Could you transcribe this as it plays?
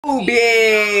Oh,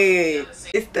 big.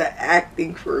 It's the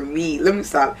acting for me. Let me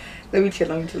stop. Let me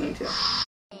chill. And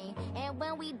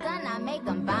when we done, I make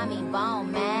them buy me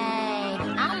bone,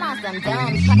 man. I'm on some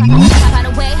dumb. By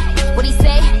the way, what he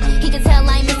say? He can tell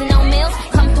I ain't missing no meals.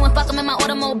 Come through and fuck him in my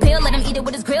automobile. Let him eat it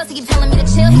with his grills. He keep telling me to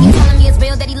chill. He keep telling me it's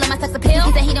real that he love my sex appeal.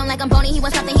 He said he don't like I'm bony. He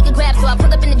wants something he can grab. So I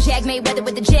pull up in the Jag, made weather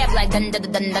with the jab, like dun dun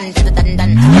dun dun dun dun dun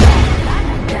dun.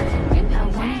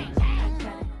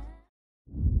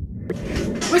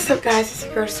 What's up, guys? It's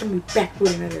your girl Sammy back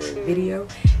with another video.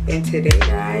 And today,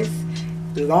 guys,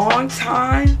 long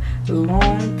time.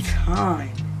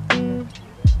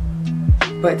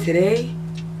 But today,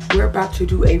 we're about to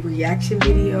do a reaction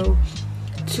video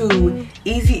to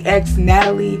Ezee X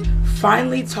Natalie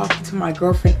finally talking to my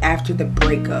girlfriend after the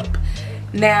breakup.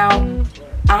 Now,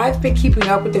 I've been keeping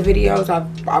up with the videos.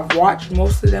 I've watched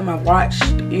most of them. I've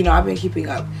been keeping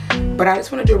up. But I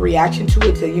just want to do a reaction to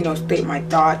it to, state my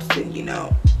thoughts and,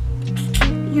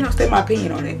 state my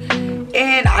opinion on it.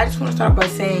 And I just want to start by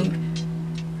saying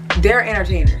they're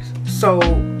entertainers. So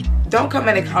don't come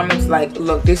in the comments like,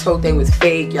 look, this whole thing was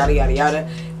fake, yada, yada, yada.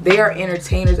 They are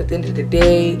entertainers at the end of the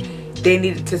day. They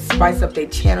needed to spice up their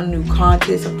channel, new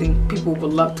content, something people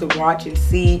would love to watch and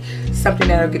see, something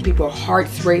that'll get people's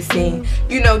hearts racing,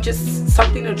 just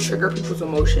something to trigger people's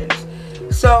emotions.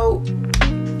 So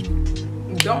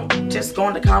don't just go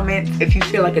in the comments if you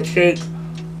feel like it's fake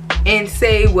and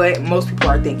say what most people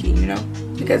are thinking,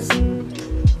 because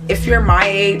if you're my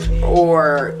age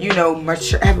or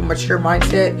mature, have a mature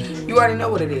mindset, you already know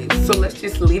what it is. So let's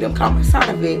just leave them comments out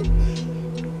of it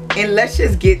and let's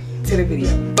just get to the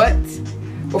video. But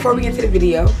before we get to the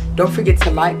video, don't forget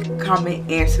to like, comment,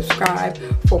 and subscribe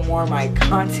for more of my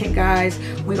content, guys.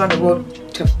 We're on the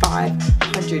road to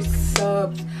 500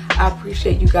 subs. I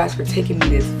appreciate you guys for taking me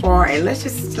this far, and let's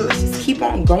just keep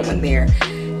on going there.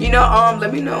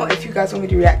 Let me know if you guys want me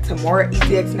to react to more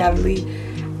Ezee X Natalie.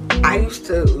 I used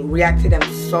to react to them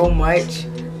so much,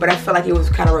 but I felt like it was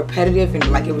kind of repetitive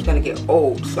and like it was gonna get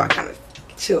old, so I kind of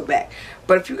chilled back.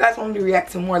 But if you guys want me to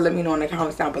react to more, let me know in the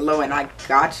comments down below, and I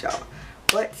got y'all.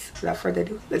 But without further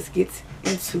ado, let's get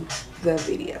into the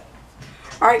video.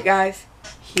 Alright, guys,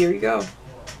 here we go.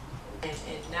 And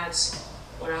that's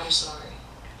what I'm sorry.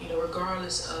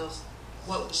 Regardless of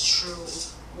what was true,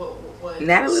 what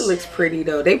Natalie looks pretty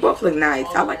though. They both look nice.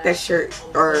 I like that shirt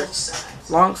or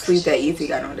long sleeve that Ezee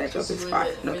got on. That joke is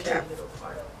fire. No cap.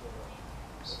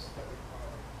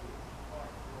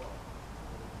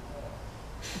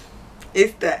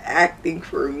 It's the acting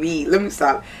for me. Let me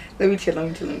stop. Let me chill.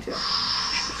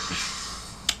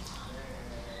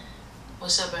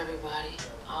 What's up, everybody?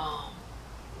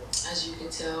 As you can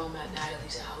tell, I'm at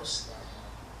Natalie's house.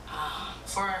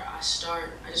 Before I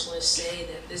start, I just want to say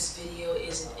that this video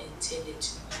isn't intended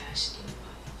to bash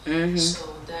anybody.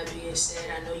 So with that being said,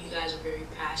 I know you guys are very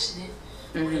passionate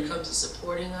when it comes to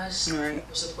supporting us. Right.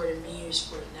 You're supporting me, you're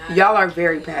supporting Natalie. Y'all are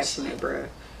very passionate, bruh.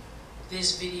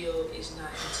 This video is not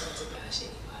intended to bash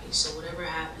anybody. So whatever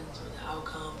happens or the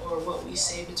outcome or what we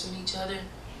say between each other,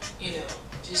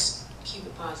 just keep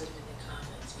it positive in the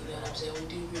comments. You know what I'm saying? We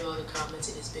do read all the comments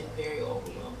and it's been very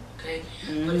overwhelming, okay?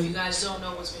 But if you guys don't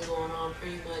know what's been going on,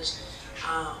 pretty much,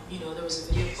 there was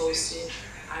a video posted.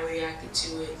 I reacted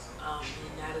to it.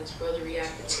 And Natalie's brother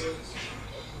reacted to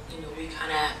it. We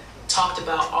kind of talked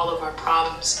about all of our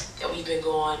problems that we've been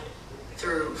going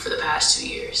through for the past 2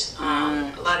 years. A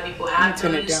lot of people have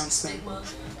noticed the stigma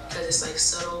because it's like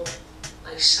subtle,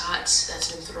 like shots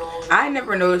that's been thrown. I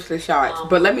never noticed the shots,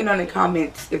 but let me know in the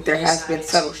comments if there has been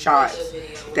subtle shots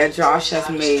that Josh has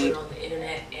made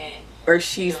or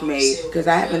she's made, because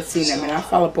I haven't seen them and I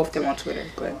follow both of them on Twitter.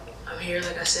 But I'm here,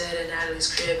 like I said, at Natalie's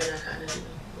crib, and I kind of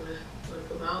want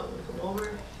to come out, want to come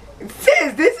over.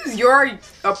 Sis, this is your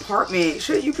apartment.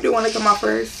 Shouldn't you want to come out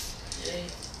first? Yeah.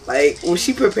 Like, was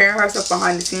she preparing herself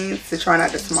behind the scenes to try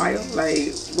not to smile?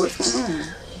 Like, what's going on?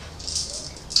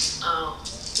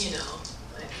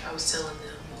 Like I was telling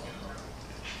them,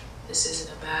 this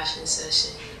isn't a bashing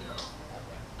session,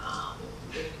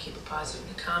 we're going to keep it positive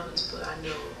in the comments, but I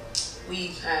know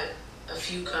we've had a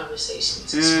few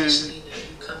conversations, especially,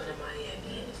 you coming to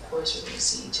Miami, and of course we're going to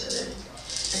see each other.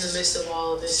 In the midst of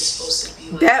all of this, it's supposed to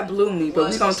be like, that blew me, but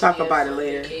we're going to talk about it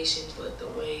later. Vacation, but the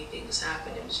way things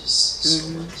happened, it was just so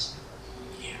much.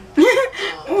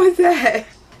 What was that?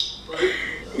 But,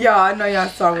 y'all, I know y'all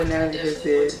saw what Natalie just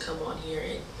did. To come on here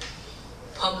and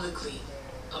publicly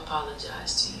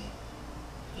apologize to you.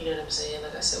 You know what I'm saying?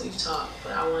 Like I said, we've talked,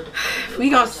 but I wanted to. We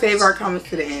gonna save our comments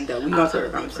to the end, though. We gonna save our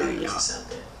comments to the end, y'all.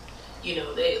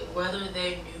 Whether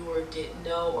they knew or didn't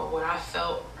know, or what I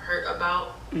felt hurt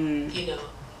about,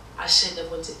 I shouldn't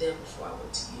have went to them before I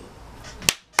went to you. You know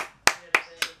what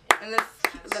I'm saying? And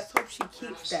let's hope she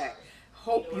keeps that.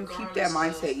 Hope you keep that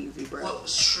mindset, Ezee, bro. What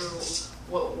was true,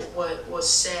 what was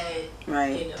said,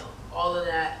 right? You know, all of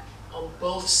that on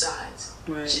both sides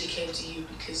right. should have came to you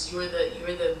because you're the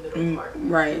middle part,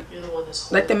 right? You're the one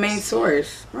that's like the main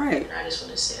source, right? And I just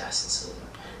want to say I sincerely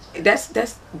apologize.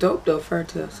 That's dope though for her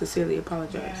to sincerely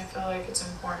apologize. Yeah, I feel like it's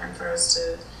important for us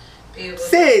to be able.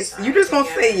 Sis, you just gonna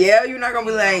say yeah? You're not gonna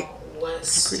be like, what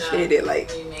appreciate it,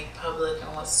 like we make public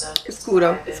and what stuff. It's cool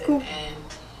though. It's cool. And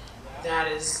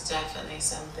that is definitely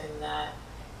something that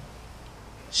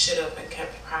should have been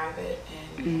kept private,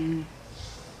 and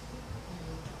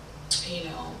you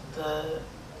know, the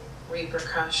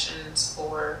repercussions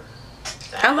for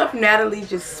that. I love Natalie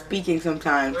just speaking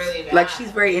sometimes. Really bad. Like she's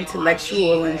very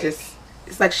intellectual and like, just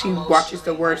it's like she watches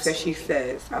the words that she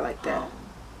says. I like that.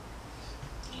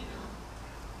 You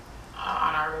know,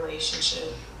 on our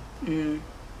relationship. Mm.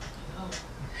 I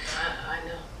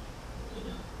know. You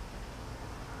know.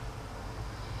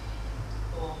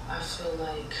 Well, I feel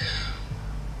like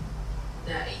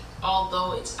that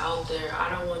although it's out there, I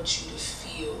don't want you to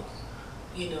feel,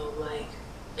 you know, like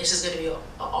it's just gonna be an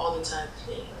all the time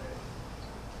thing.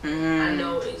 I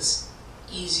know it's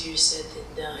easier said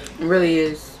than done. It really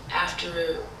is.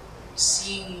 After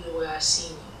seeing you the way I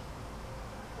seen you,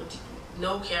 with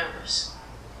no cameras,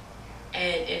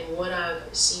 and what I've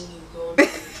seen you go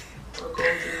through or go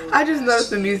through. I just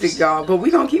noticed the music, y'all, but we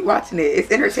gonna keep watching it.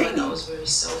 It's entertaining. I was very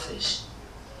selfish,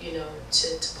 you know,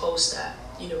 to post that,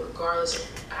 you know, regardless of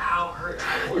how hurt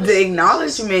I was. The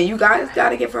acknowledgement, you guys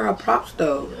gotta give her props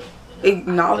though. You know,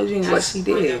 acknowledging what she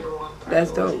did.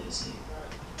 That's dope.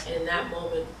 And in that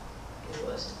moment, it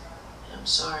wasn't. And I'm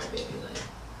sorry, baby. Like,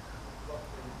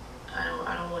 I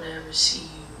don't want to ever see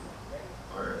you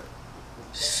or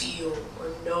feel or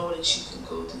know that you can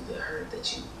go through the hurt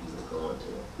that you were going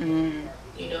through.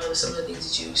 You know, some of the things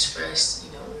that you expressed,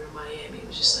 you know, when we were in Miami, it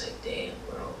was just like, damn,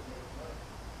 bro,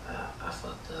 I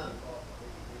fucked up.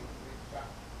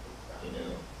 You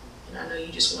know, and I know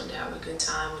you just wanted to have a good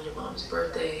time on your mom's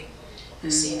birthday.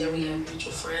 And seeing that we have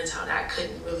mutual friends, how that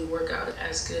couldn't really work out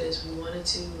as good as we wanted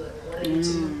to, like wanted it to.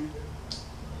 You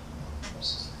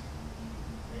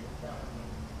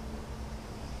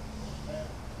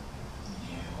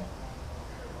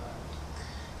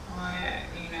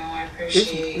know, I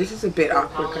appreciate this is a bit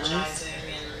awkward, guys. And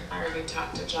I already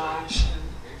talked to Josh and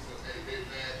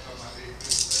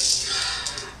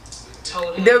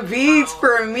told him the beads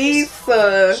for me,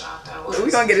 so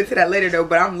we're gonna get into that later though,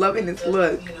 but I'm loving this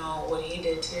look. You know, what he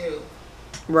did too.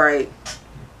 Right.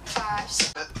 I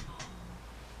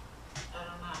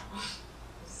don't know.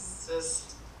 It's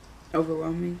just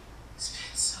overwhelming. It's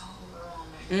been so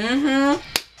overwhelming.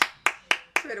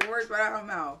 Say the words right out of her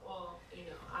mouth. Well, you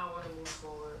know, I want to move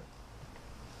forward.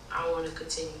 I want to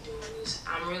continue doing this.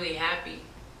 I'm really happy,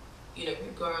 you know,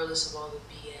 regardless of all the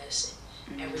BS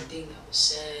and everything that was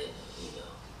said, you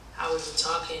know, how we were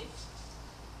talking.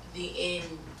 The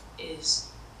end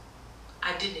is,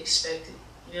 I didn't expect it.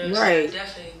 You know what I'm saying? I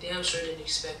definitely, damn sure didn't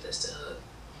expect us to hug.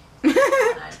 I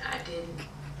didn't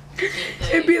think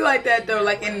that it'd be like that though,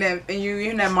 like in that, and you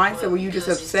in that mindset where you just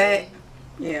upset.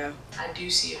 Yeah. I do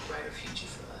see a brighter future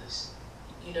for us.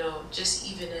 You know, just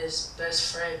even as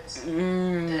best friends,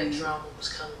 that drama was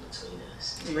coming between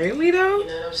us. Really though? You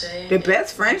know what I'm saying? The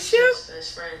best friendship?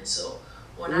 Best friends. So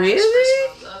when I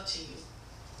express my love to you,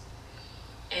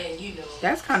 and you know,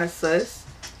 that's kind of sus.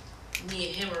 Me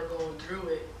and him are going through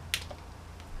it.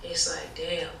 It's like,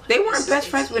 damn. Like, they weren't best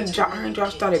friends when her and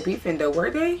Josh started beefing though, were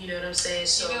they? You know what I'm saying?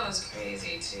 So you know what's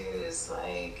crazy too is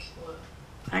like,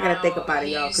 I gotta think about it,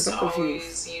 y'all, because I'm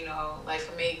confused. Always, you know, like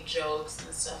make jokes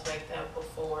and stuff like that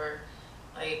before,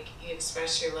 like you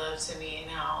express your love to me and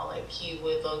how like he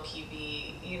would low key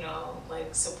be, you know,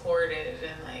 like supportive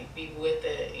and like be with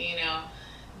it, you know,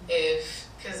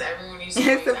 because everyone used to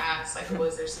always ask like,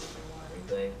 was there something more? He'd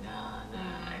be like, nah,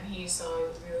 and he used to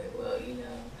always be like, well, you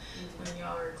know. When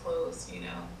y'all are close, you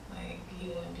know, like he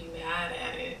wouldn't be mad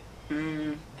at it.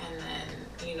 And then,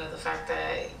 you know, the fact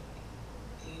that,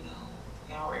 you know,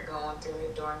 y'all were going through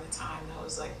it during the time that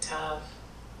was like tough.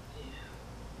 Yeah.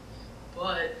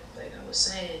 But like I was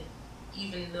saying,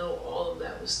 even though all of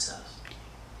that was tough,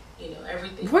 you know,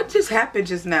 everything. What just happened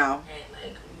just now?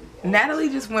 And, like, Natalie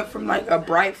just went from like a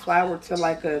bright flower to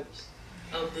like a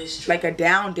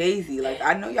down daisy. Like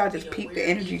I know y'all just peeped the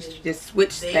energy, just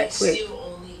switched that quick.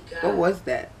 What was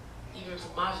that? Even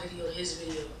from my video, his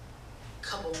video, a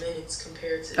couple minutes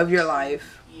compared to of your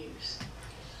life. Years.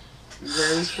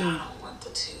 Very true. I don't want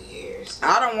the 2 years.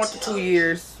 I don't want the 2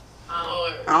 years.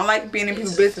 I don't like being in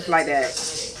people's business like that.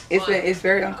 It's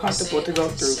very uncomfortable to go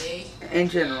through in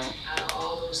general. Out of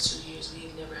all those 2 years,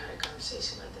 we've never had a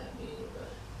conversation like that.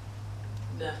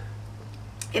 Never.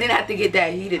 It didn't have to get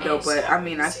that heated though, but I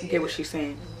mean, I see can get it. what she's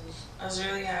saying. I was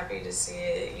really happy to see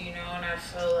it, you know, and I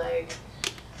feel like,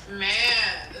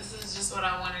 man, this is just what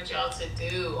I wanted y'all to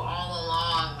do all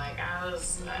along. Like, I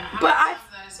was,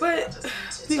 but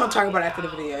we gonna talk about it after the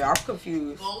video. I'm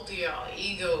confused. Both of y'all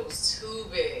egos too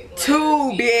big. Like,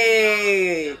 too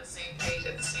big. On the same page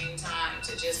at the same time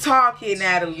to just talking,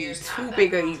 Natalie. Too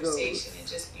big of egos. And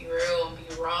just be real and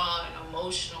be raw and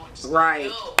emotional and just right. Be,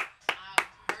 yo, I'm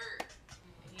hurt.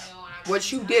 You know, and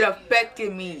what you did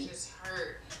affected me. Just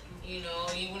hurt. You know,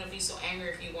 you wouldn't be so angry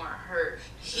if you weren't hurt.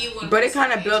 He wouldn't. But it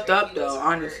kind of built up though,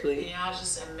 honestly. You know, I was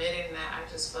just admitting that.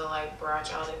 I just felt like brought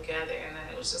y'all together, and then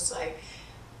it was just like,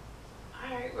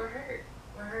 all right, we're hurt.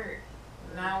 We're hurt.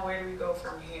 Now where do we go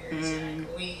from here? It's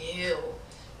like we heal.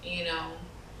 You know,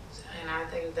 and I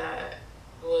think that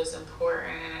was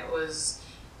important, and it was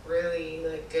really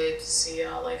like good to see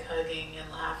y'all like hugging and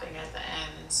laughing at the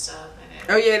end and stuff.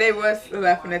 And oh yeah, they was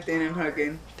laughing at the end and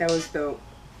hugging. That was dope.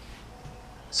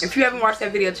 If you haven't watched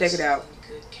that video, check it out.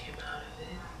 Good came out of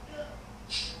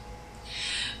it.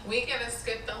 We could have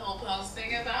skipped the whole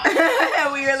posting about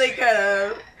it. We really could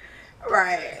have.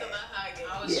 Right.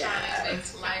 I was trying to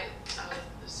make light out of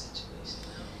the situation.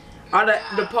 All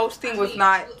the posting was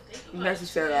not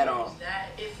necessary at all.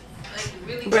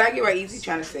 But I get what Ezee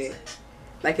trying to say.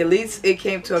 Like, at least it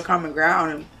came to a common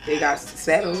ground and they got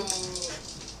settled. Does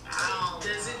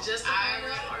it justify it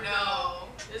or no?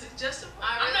 Does it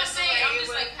justify? I'm not saying I'm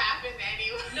just like happened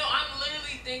anyway. No, I'm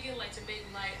literally thinking like to make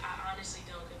like I honestly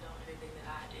don't condone anything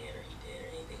that I did or he did or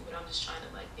anything, but I'm just trying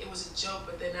to like it was a joke.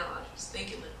 But then now I was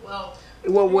thinking like, well,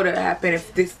 what would have happened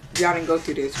if y'all didn't go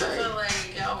through this, right? I feel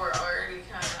like y'all were already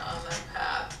kind of on the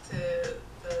path to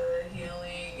the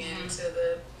healing and to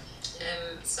the,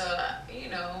 and so you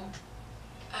know,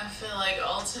 I feel like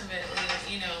ultimately,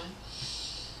 you know,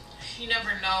 you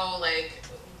never know like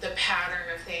the pattern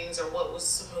of things or what was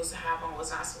supposed to happen, what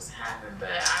was not supposed to happen. But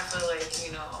I feel like,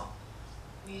 you know,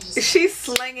 we just she's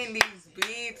slinging these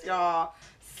beats, y'all.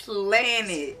 Slaying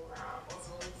it.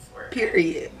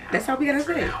 Period. That's all we gotta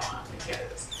say.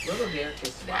 Little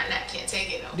Americans. That can't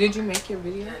take it. No. Did you make your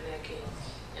video? That can't.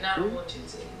 And I don't want you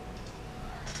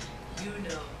to. You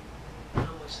know how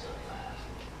much love I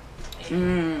have.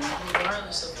 And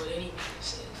regardless of what anybody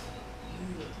says, like, you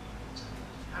know.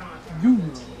 I don't have to. You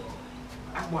know.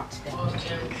 I watched that. Off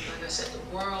camera, like I said, the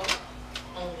world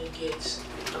only gets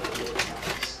a little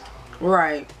piece.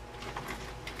 Right.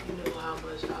 You know how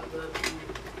much I love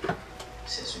you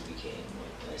since we became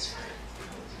like best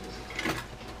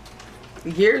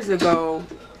friends. Years ago,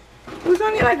 it was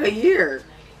only like a year.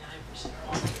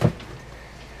 99%.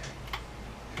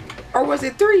 Or was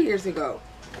it 3 years ago?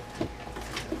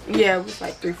 Yeah, it was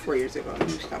like 3-4 years ago. Let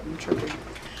me stop. I'm tripping.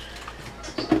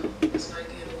 It's like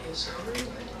giving you sorry.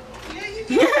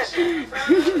 Yeah.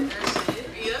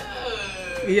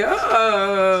 Yeah.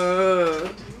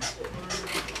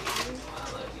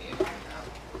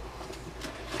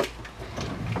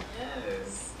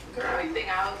 Girl, you think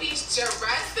I would be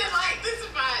stressing like this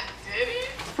if I didn't?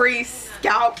 Free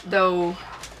scalp though.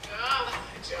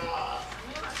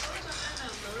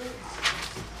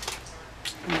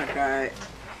 Oh my god.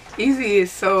 Ezee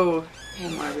is so. Oh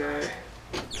my god.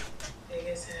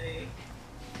 Biggest headache.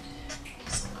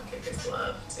 Someone kick his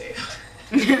love too.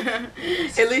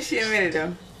 At least she admitted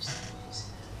though.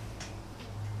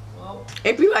 Well,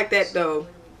 It be like that though.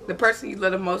 The person you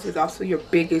love the most is also your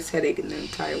biggest headache in the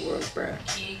entire world, bruh.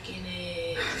 kicking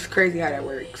it. It's crazy how that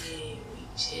works. We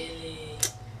chilling.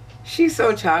 She's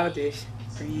so childish.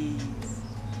 Please.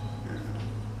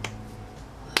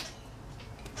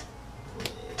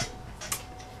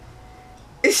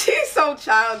 She's so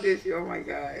childish. Oh my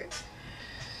god.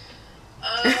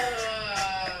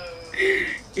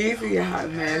 Ezee a hot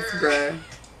mess, bruh.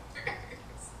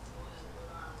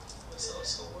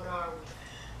 So what are we?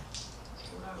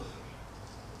 What are we?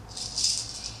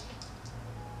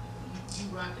 You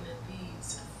rocking at these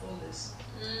fullest.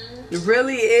 It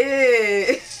really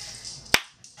is.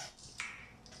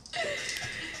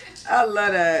 I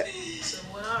love that. So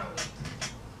what are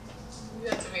we? You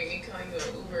have to make me call you an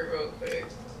Uber real quick.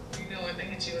 You know when they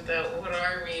hit you with that, what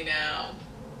are we now?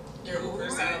 Your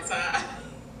Uber's outside.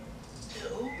 The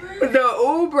Uber? The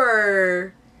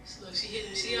Uber. Look,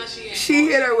 She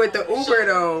hit her with the Uber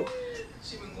though.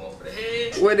 She been going for the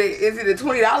head. With it, is it the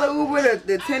 $20 Uber,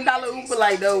 the $10 Uber,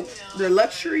 like the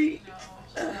luxury?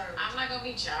 I'm not gonna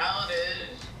be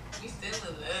childish. We still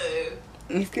in love.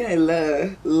 You still in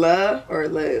love. Love or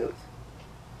love?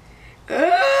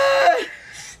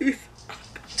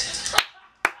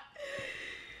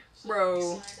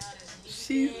 Bro.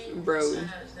 She's bro. Young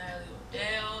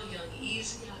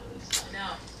Ezee.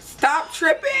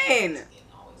 tripping.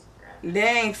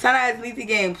 Dang, son ass Lizzie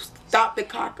game. Stop the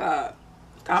cock up.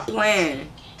 Stop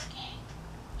playing.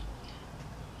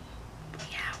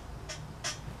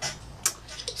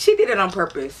 She did it on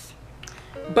purpose.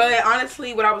 But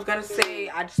honestly, what I was gonna say,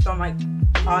 I just don't like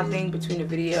pausing between the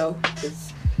video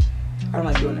because I don't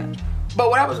like doing that. But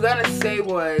what I was gonna say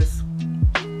was,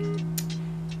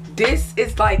 this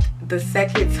is like the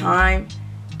second time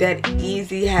that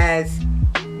Ezee has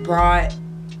brought,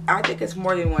 I think it's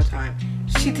more than one time.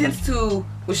 She tends to,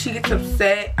 when she gets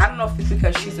upset, I don't know if it's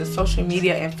because she's a social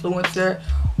media influencer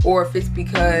or if it's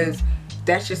because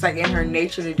that's just like in her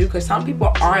nature to do, because some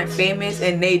people aren't famous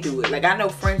and they do it. Like, I know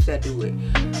friends that do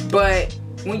it. But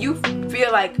when you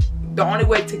feel like the only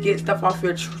way to get stuff off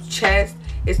your chest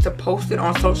is to post it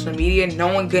on social media,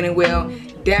 knowing good and well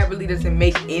that really doesn't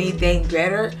make anything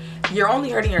better, you're only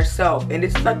hurting yourself. And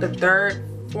this is like the third,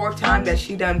 fourth time that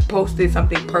she done posted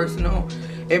something personal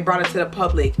and brought it to the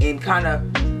public and kind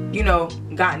of, you know,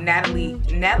 got Natalie.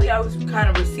 Natalie always kind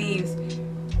of receives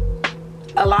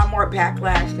a lot more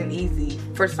backlash than Ezee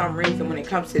for some reason when it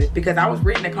comes to this, because I was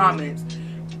reading the comments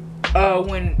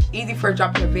when Ezee first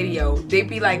dropped her video. They'd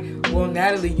be like, well,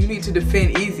 Natalie, you need to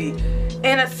defend Ezee.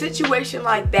 In a situation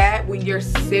like that, when your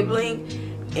sibling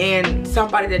and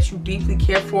somebody that you deeply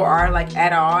care for are like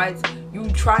at odds, you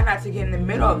try not to get in the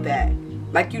middle of that.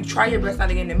 Like, you try your best not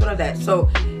to get in the middle of that. So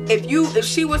if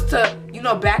she was to, you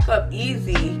know, back up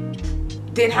Ezee,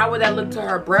 then how would that look to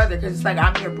her brother? Because it's like,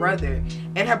 I'm your brother.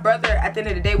 And her brother, at the end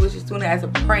of the day, was just doing it as a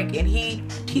prank. And he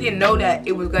didn't know that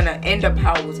it was going to end up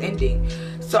how it was ending.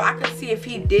 So I could see if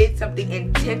he did something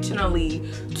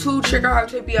intentionally to trigger her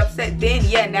to be upset, then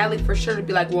yeah, Natalie for sure would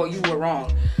be like, well, you were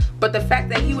wrong. But the fact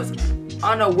that he was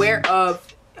unaware of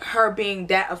her being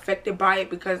that affected by it,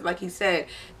 because like he said,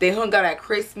 they hung out at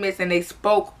Christmas and they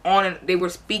spoke on it, they were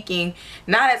speaking,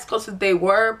 not as close as they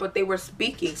were, but they were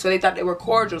speaking, so they thought they were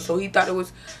cordial. So he thought it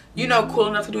was, you know, cool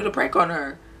enough to do the prank on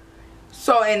her.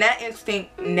 So in that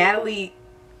instinct, Natalie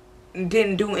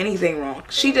didn't do anything wrong.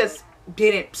 She just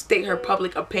didn't state her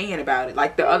public opinion about it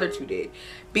like the other two did,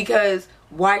 because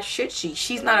why should she?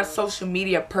 She's not a social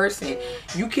media person.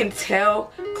 You can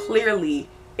tell clearly,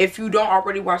 if you don't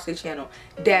already watch the channel,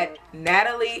 that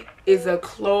Natalie is a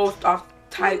closed off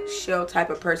type shell type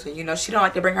of person. You know, she don't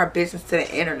like to bring her business to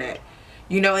the internet.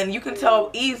 You know, and you can tell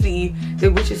Ezee,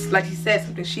 that, which is like he said,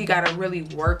 something she gotta really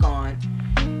work on,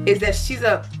 is that she's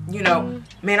a, you know,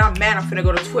 man, I'm mad, I'm finna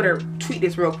go to Twitter, tweet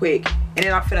this real quick, and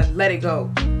then I'm finna let it go.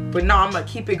 But no, I'm gonna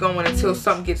keep it going until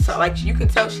something gets, like, you can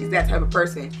tell she's that type of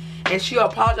person. And she'll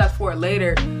apologize for it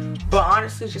later, but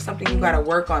honestly, it's just something you gotta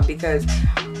work on, because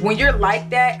when you're like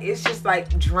that, it's just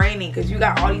like draining, because you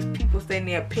got all these people saying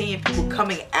their opinion, people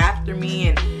coming after me,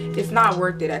 and it's not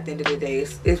worth it at the end of the day.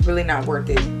 It's really not worth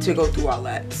it to go through all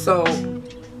that. So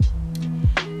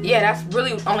yeah, that's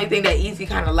really the only thing that Ezee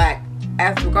kind of lacked.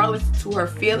 As regardless to her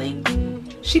feelings,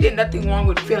 she did nothing wrong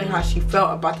with feeling how she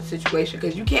felt about the situation,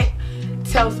 because you can't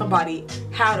tell somebody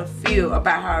how to feel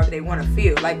about however they want to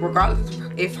feel. Like, regardless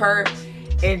if her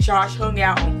and Josh hung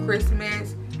out on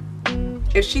Christmas,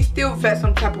 if she still felt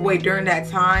some type of way during that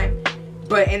time,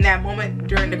 but in that moment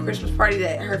during the Christmas party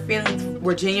that her feelings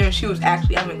were genuine, she was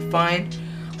actually having fun.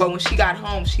 But when she got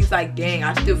home, she's like, dang,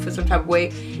 I still feel some type of way.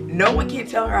 No one can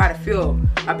tell her how to feel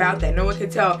about that. No one can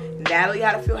tell Natalie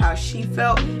how to feel, how she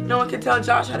felt. No one can tell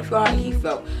Josh how to feel, how he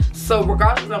felt. So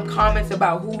regardless of comments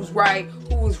about who's right,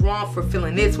 who's wrong for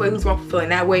feeling this way, who's wrong for feeling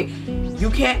that way, you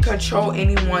can't control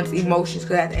anyone's emotions,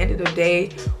 because at the end of the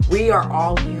day, we are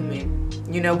all human.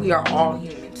 You know, we are all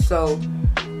human. So,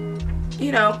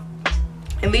 you know,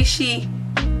 at least she,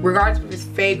 regardless if it's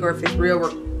fake or if it's real,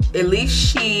 at least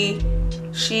she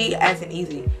as an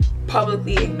Ezee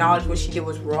publicly acknowledged what she did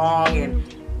was wrong,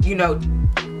 and, you know,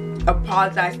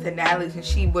 apologized to Natalie, and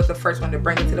she was the first one to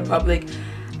bring it to the public.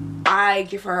 I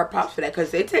give her props for that,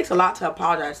 because it takes a lot to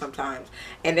apologize sometimes.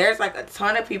 And there's like a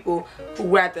ton of people who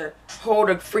rather hold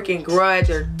a freaking grudge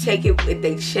or take it with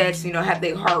their chest, you know, have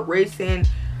their heart racing,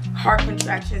 heart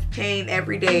contractions, pain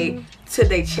every day to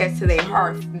their chest, to their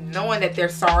heart, knowing that they're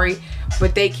sorry,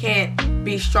 but they can't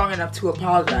be strong enough to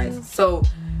apologize. So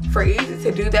for Ezee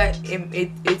to do that,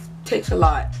 it takes a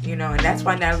lot, you know, and that's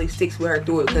why Natalie sticks with her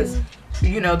through it, because,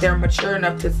 you know, they're mature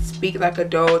enough to speak like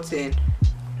adults and,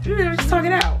 you know, just talk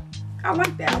it out. I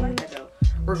like that. I like that though.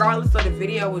 Regardless of the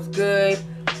video was good.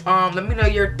 Let me know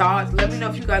your thoughts. Let me know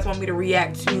if you guys want me to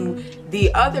react to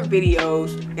the other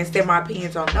videos and state my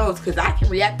opinions on those, because I can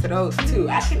react to those too.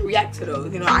 I can react to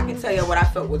those. You know, I can tell you what I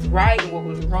felt was right and what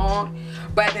was wrong.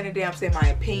 But at the end of the day, I'm saying my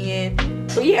opinion.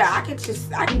 So yeah, I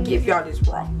can give y'all this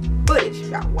raw footage if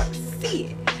y'all want to see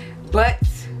it. But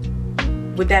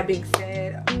with that being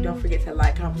said, Don't forget to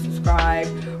like, comment, subscribe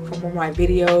for more of my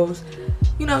videos.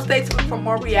 You know, stay tuned for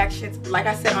more reactions. Like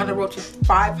I said, on the road to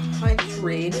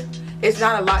 500. It's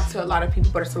not a lot to a lot of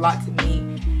people, but it's a lot to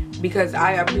me, because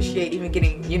I appreciate even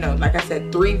getting, you know, like I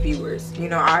said, 3 viewers. You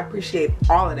know, I appreciate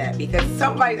all of that, because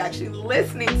somebody's actually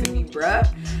listening to me, bruh.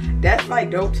 That's like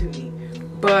dope to me.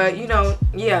 But, you know,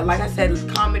 yeah, like I said,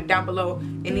 comment down below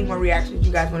any more reactions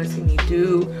you guys want to see me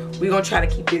do. We're going to try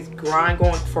to keep this grind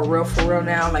going for real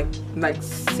now. Like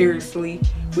seriously,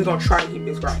 we're going to try to keep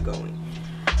this grind going.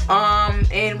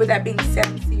 And with that being said,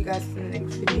 I'll see you guys in the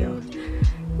next video.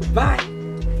 Bye.